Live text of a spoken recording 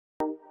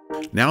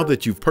Now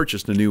that you've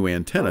purchased a new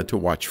antenna to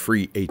watch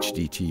free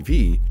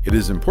HDTV, it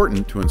is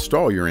important to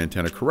install your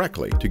antenna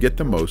correctly to get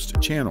the most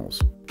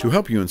channels. To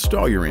help you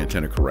install your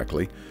antenna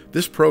correctly,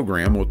 this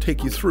program will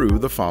take you through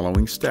the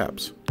following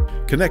steps.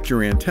 Connect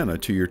your antenna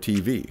to your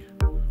TV.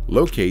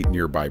 Locate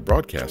nearby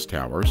broadcast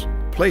towers.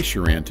 Place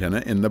your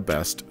antenna in the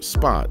best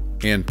spot,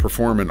 and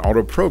perform an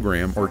auto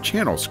program or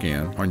channel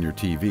scan on your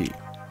TV.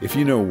 If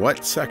you know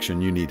what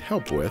section you need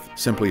help with,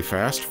 simply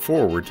fast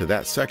forward to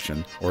that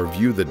section or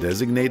view the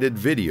designated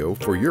video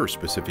for your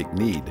specific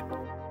need.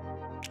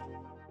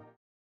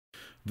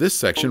 This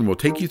section will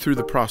take you through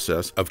the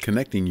process of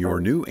connecting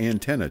your new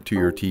antenna to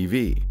your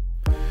TV.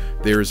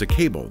 There is a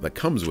cable that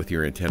comes with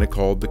your antenna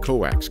called the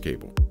coax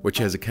cable, which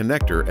has a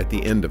connector at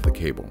the end of the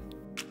cable.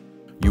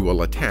 You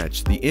will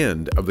attach the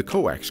end of the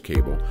coax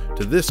cable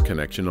to this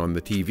connection on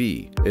the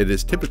TV. It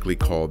is typically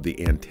called the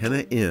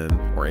antenna in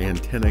or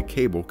antenna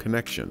cable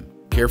connection.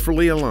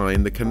 Carefully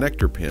align the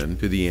connector pin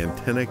to the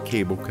antenna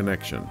cable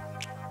connection.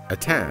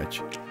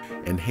 Attach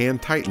and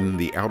hand tighten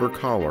the outer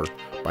collar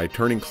by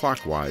turning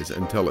clockwise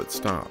until it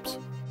stops.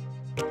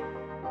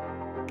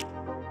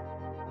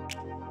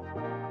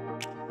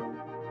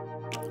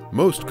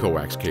 Most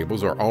coax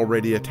cables are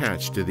already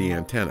attached to the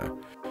antenna.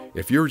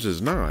 If yours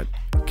is not,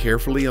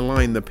 carefully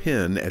align the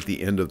pin at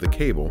the end of the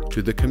cable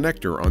to the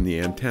connector on the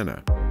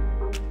antenna.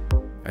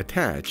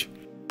 Attach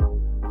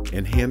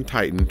and hand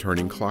tighten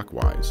turning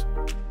clockwise.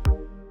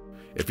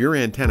 If your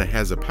antenna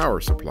has a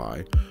power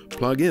supply,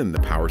 plug in the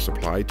power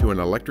supply to an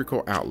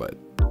electrical outlet.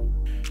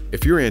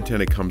 If your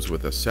antenna comes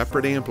with a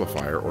separate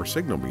amplifier or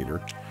signal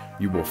meter,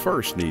 you will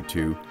first need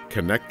to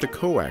connect the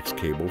coax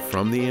cable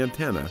from the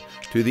antenna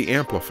to the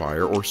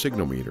amplifier or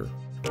signal meter.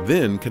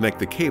 Then connect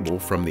the cable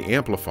from the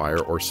amplifier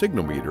or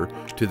signal meter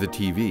to the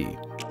TV.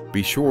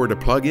 Be sure to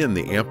plug in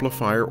the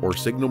amplifier or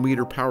signal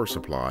meter power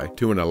supply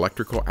to an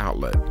electrical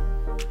outlet.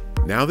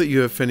 Now that you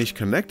have finished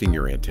connecting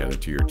your antenna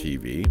to your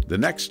TV, the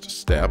next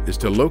step is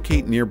to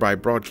locate nearby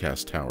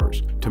broadcast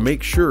towers to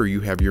make sure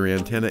you have your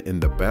antenna in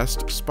the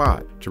best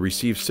spot to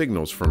receive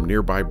signals from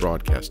nearby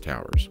broadcast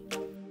towers.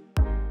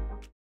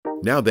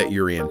 Now that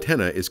your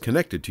antenna is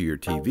connected to your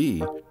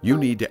TV, you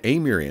need to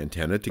aim your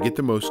antenna to get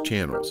the most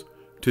channels.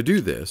 To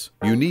do this,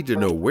 you need to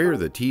know where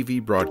the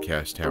TV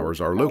broadcast towers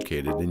are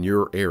located in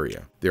your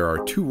area. There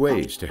are two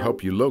ways to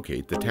help you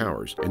locate the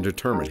towers and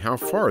determine how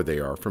far they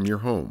are from your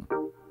home.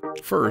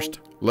 First,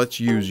 let's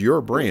use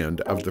your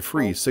brand of the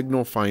free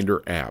Signal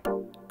Finder app.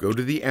 Go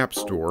to the App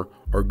Store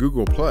or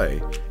Google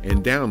Play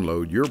and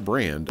download your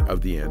brand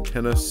of the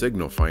Antenna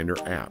Signal Finder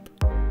app.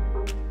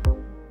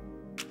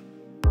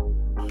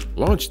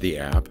 Launch the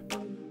app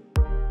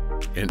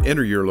and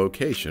enter your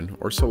location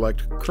or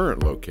select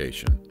Current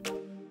Location.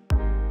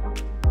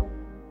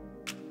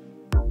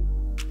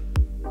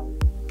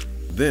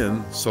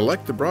 Then,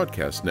 select the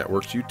broadcast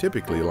networks you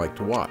typically like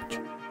to watch.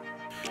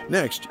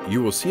 Next,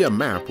 you will see a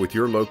map with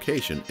your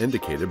location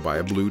indicated by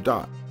a blue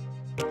dot.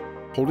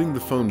 Holding the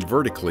phone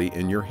vertically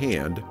in your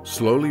hand,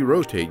 slowly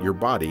rotate your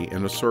body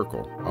in a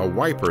circle. A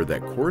wiper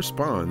that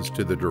corresponds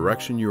to the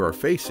direction you are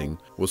facing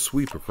will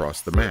sweep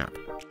across the map.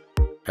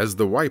 As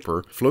the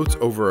wiper floats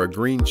over a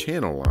green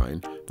channel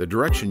line, the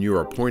direction you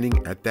are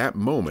pointing at that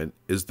moment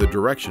is the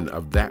direction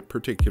of that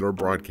particular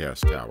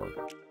broadcast tower.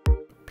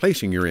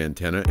 Placing your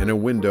antenna in a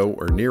window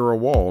or near a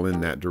wall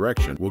in that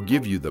direction will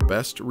give you the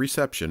best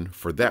reception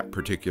for that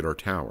particular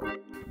tower.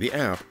 The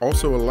app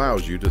also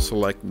allows you to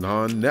select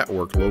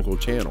non-network local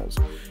channels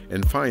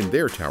and find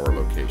their tower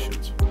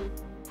locations.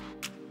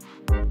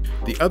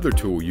 The other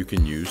tool you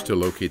can use to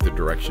locate the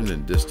direction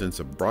and distance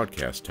of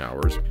broadcast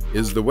towers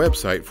is the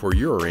website for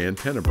your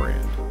antenna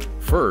brand.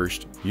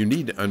 First, you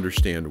need to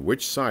understand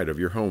which side of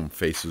your home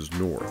faces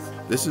north.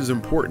 This is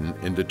important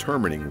in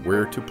determining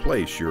where to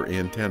place your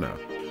antenna.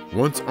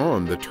 Once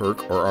on the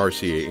Turk or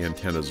RCA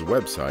Antennas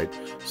website,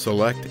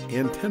 select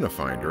Antenna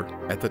Finder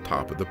at the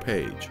top of the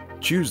page.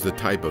 Choose the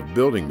type of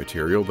building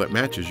material that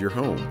matches your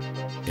home.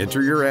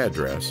 Enter your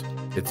address.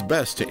 It's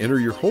best to enter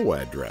your whole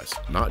address,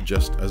 not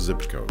just a zip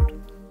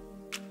code.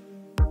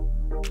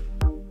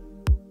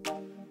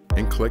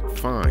 And click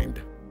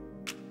Find.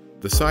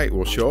 The site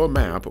will show a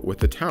map with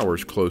the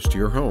towers close to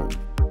your home.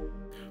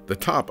 The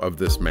top of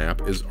this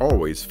map is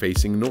always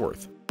facing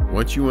north.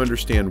 Once you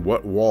understand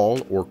what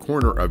wall or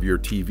corner of your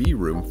TV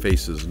room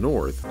faces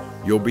north,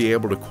 you'll be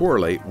able to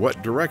correlate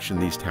what direction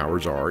these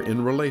towers are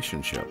in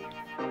relationship.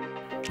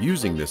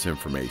 Using this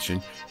information,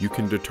 you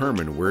can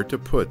determine where to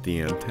put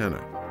the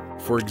antenna.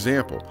 For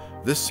example,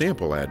 this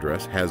sample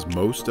address has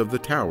most of the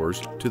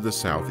towers to the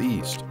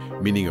southeast,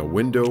 meaning a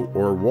window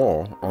or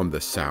wall on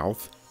the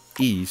south,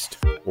 east,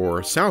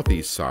 or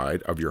southeast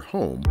side of your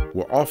home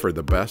will offer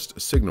the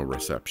best signal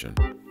reception.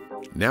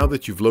 Now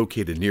that you've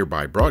located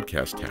nearby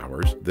broadcast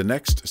towers, the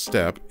next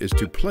step is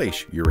to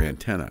place your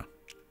antenna.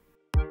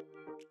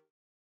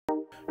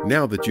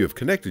 Now that you have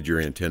connected your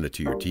antenna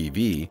to your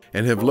TV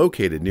and have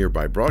located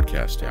nearby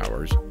broadcast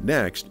towers,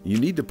 next you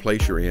need to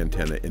place your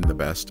antenna in the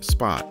best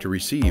spot to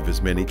receive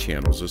as many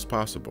channels as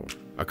possible.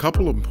 A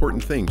couple of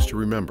important things to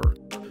remember.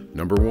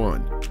 Number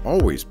 1.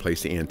 Always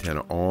place the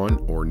antenna on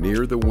or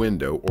near the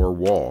window or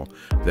wall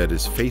that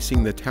is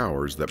facing the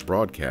towers that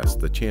broadcast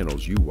the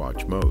channels you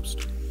watch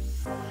most.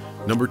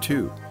 Number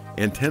 2.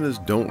 Antennas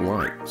don't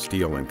like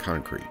steel and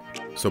concrete,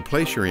 so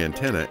place your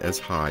antenna as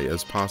high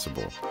as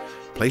possible.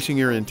 Placing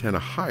your antenna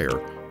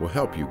higher will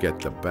help you get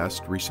the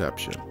best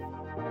reception.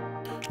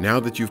 Now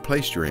that you've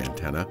placed your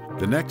antenna,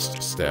 the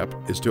next step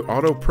is to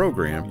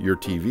auto-program your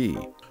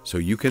TV so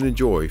you can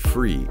enjoy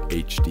free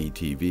HD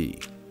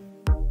TV.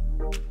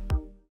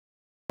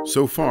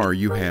 So far,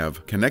 you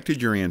have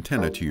connected your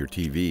antenna to your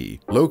TV,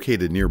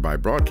 located nearby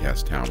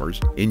broadcast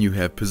towers, and you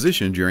have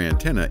positioned your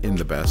antenna in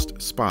the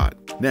best spot.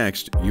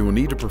 Next, you will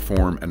need to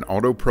perform an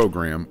auto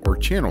program or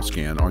channel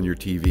scan on your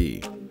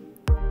TV.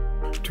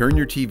 Turn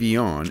your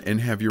TV on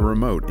and have your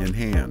remote in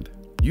hand.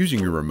 Using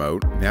your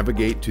remote,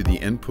 navigate to the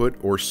input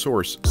or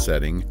source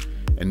setting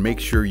and make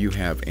sure you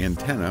have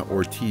antenna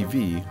or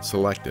TV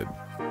selected.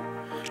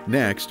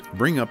 Next,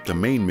 bring up the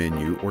main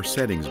menu or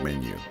settings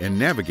menu and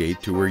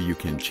navigate to where you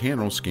can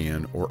channel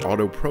scan or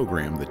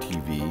auto-program the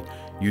TV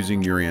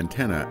using your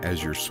antenna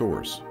as your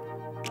source.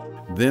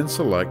 Then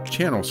select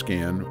Channel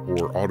Scan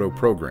or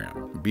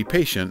Auto-Program. Be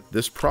patient,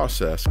 this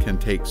process can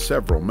take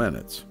several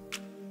minutes.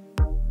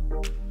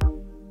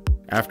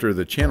 After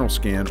the channel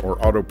scan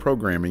or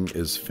auto-programming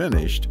is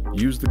finished,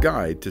 use the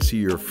guide to see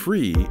your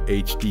free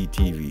HD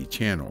TV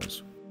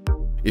channels.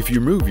 If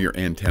you move your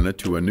antenna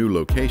to a new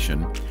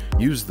location,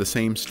 use the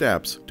same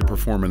steps to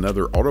perform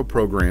another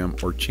auto-program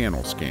or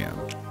channel scan.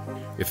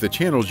 If the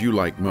channels you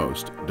like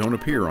most don't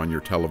appear on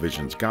your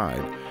television's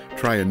guide,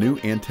 try a new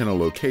antenna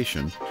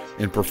location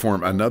and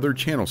perform another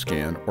channel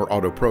scan or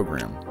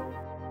auto-program.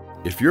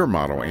 If your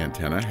model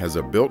antenna has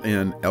a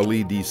built-in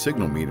LED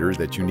signal meter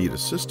that you need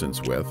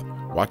assistance with,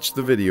 watch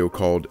the video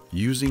called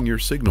Using Your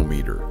Signal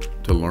Meter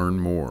to learn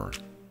more.